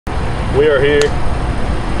We are here.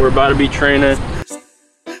 We're about to be training.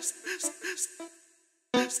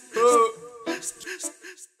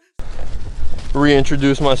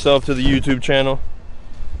 Reintroduce myself to the YouTube channel.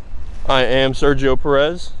 I am Sergio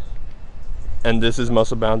Perez, and this is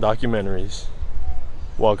MuscleBound Documentaries.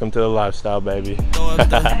 Welcome to the lifestyle, baby.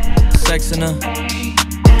 Sex in her.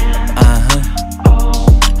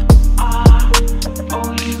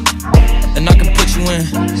 And I can put you in.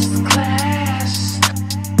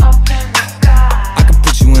 I can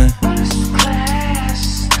put you in.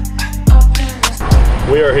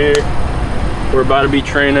 We are here. We're about to be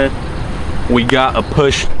training. We got a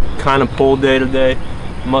push kind of pull day today.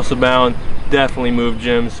 MuscleBound definitely moved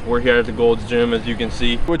gyms. We're here at the Gold's Gym, as you can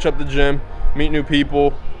see. Switch up the gym, meet new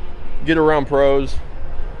people, get around pros,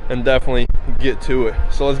 and definitely get to it.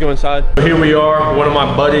 So let's go inside. Here we are, one of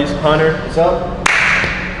my buddies, Hunter. What's up?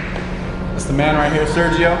 That's the man right here,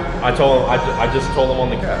 Sergio. I told him, I just told him on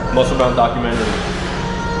the MuscleBound documentary.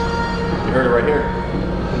 You heard it right here.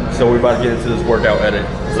 So we're about to get into this workout edit.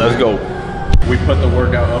 So let's go. We put the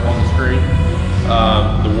workout up on the screen.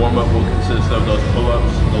 The warm-up will consist of those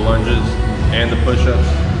pull-ups, the lunges, and the push-ups.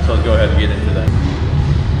 So let's go ahead and get into that.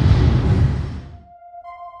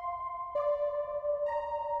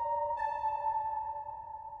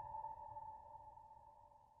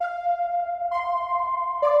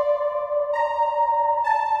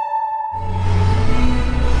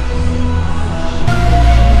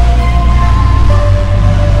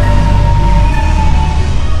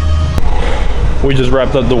 We just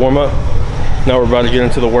wrapped up the warm-up. Now we're about to get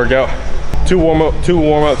into the workout. Two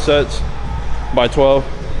warm-up sets by 12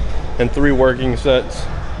 and 3 working sets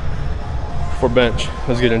for bench.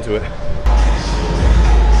 Let's get into it.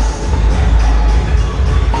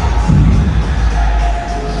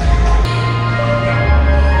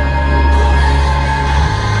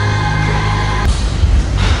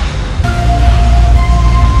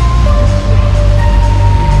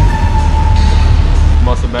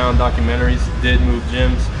 MuscleBound Documentaries did move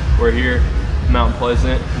gyms. We're here, Mount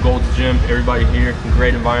Pleasant, Gold's Gym. Everybody here,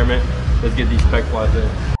 great environment. Let's get these pec flies in.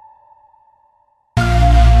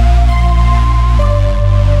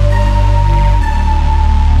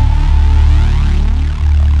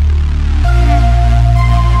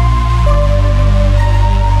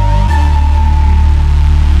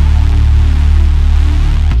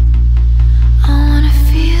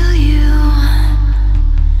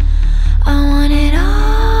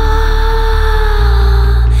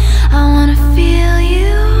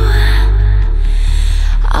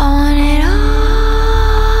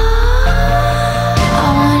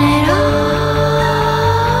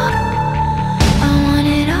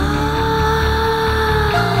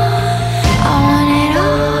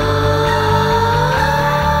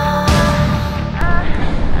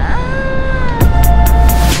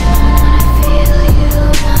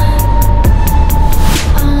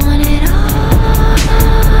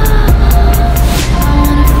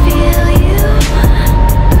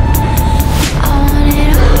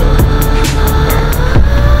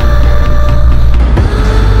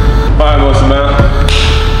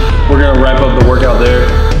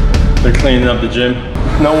 They're cleaning up the gym.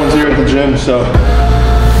 No one's here at the gym, so.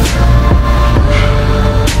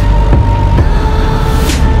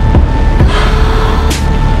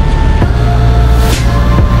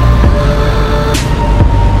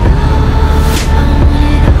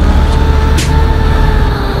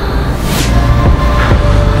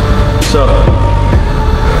 So,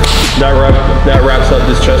 that wraps up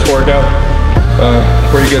this chest workout.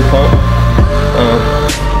 Pretty good pump.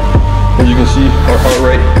 As you can see, our heart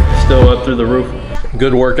rate still up through the roof.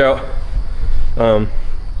 Good workout.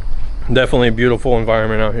 Definitely a beautiful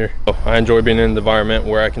environment out here. I enjoy being in the environment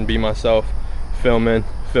where I can be myself, filming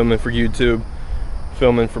for YouTube,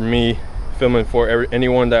 filming for me, filming for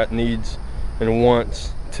anyone that needs and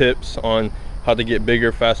wants tips on how to get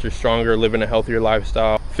bigger, faster, stronger, living a healthier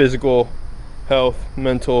lifestyle, physical health,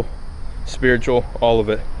 mental, spiritual, all of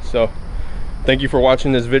it. So thank you for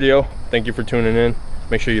watching this video. Thank you for tuning in.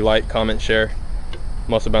 Make sure you like, comment, share.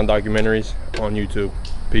 MuscleBound Documentaries on YouTube.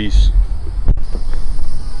 Peace.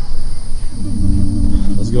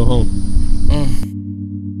 Let's go home.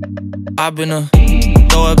 I've been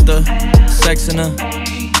throw up the sex in her.